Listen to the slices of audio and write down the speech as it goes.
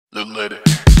Little lady.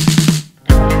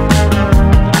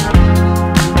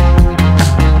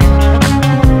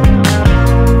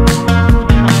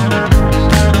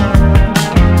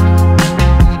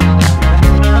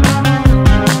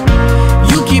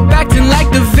 You keep acting like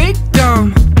the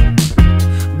victim,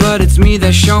 but it's me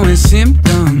that's showing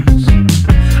symptoms.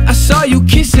 I saw you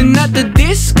kissing at the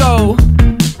disco.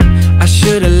 I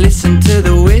should've listened to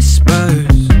the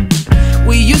whispers.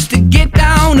 We used to get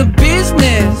down to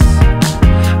business.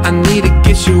 I need to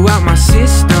get you out my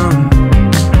system.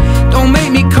 Don't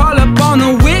make me call up on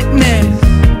a witness.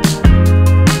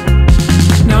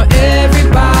 Now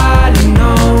everybody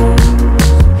knows,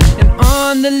 and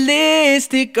on the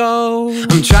list it goes.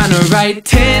 I'm trying to write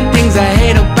 10 things I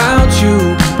hate about you,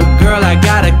 but girl, I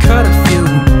gotta cut a few.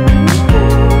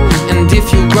 And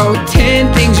if you wrote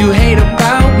 10 things you hate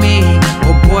about me,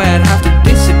 oh boy, I'd have to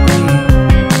disagree.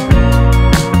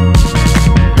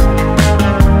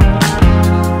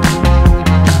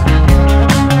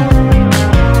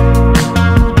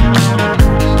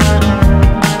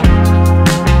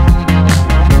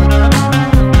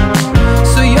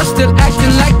 Still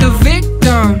acting like the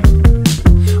victim.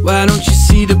 Why don't you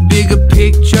see the bigger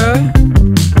picture?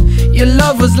 Your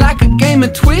love was like a game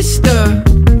of Twister,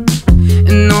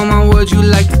 and all my words you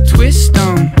like to twist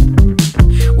them.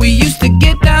 We used to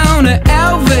get down to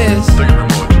Elvis,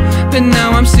 but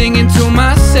now I'm singing to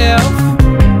myself.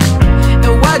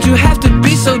 And why'd you have to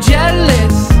be so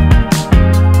jealous?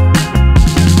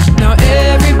 Now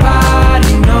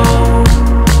everybody knows,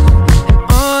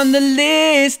 on the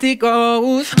list it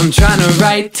goes. I'm trying to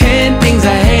write 10 things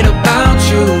I hate about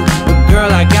you, but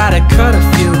girl, I gotta cut a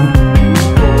few.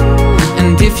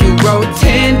 And if you wrote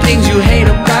 10 things you hate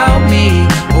about me,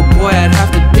 oh boy, I'd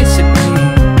have to disagree.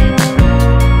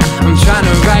 I'm trying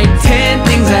to write 10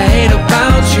 things I hate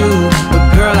about you, but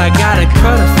girl, I gotta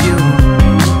cut a few.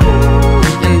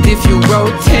 And if you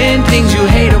wrote 10 things you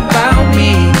hate about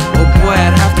me, oh boy,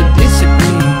 I'd have to disagree.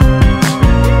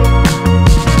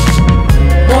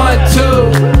 1,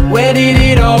 2, where did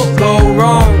it all go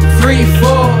wrong? 3,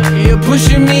 4, you're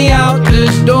pushing me out the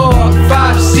door.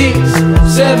 5, 6,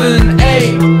 7,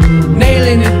 8,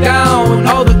 nailing it down,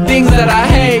 all the things that I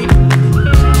hate.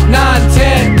 9,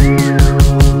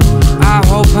 10, I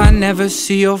hope I never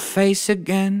see your face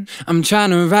again. I'm trying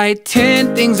to write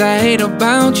 10 things I hate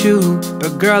about you,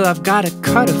 but girl, I've gotta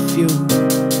cut a few.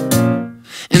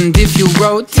 And if you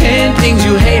wrote 10 things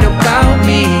you hate about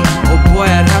me, oh boy,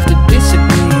 I'd have to disagree.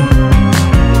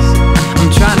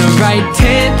 I'm trying to write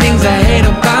 10 things I hate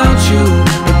about you,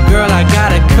 but girl, I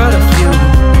gotta cut a few.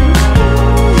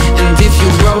 And if you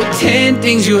wrote 10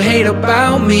 things you hate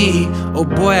about me, oh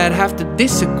boy, I'd have to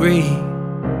disagree.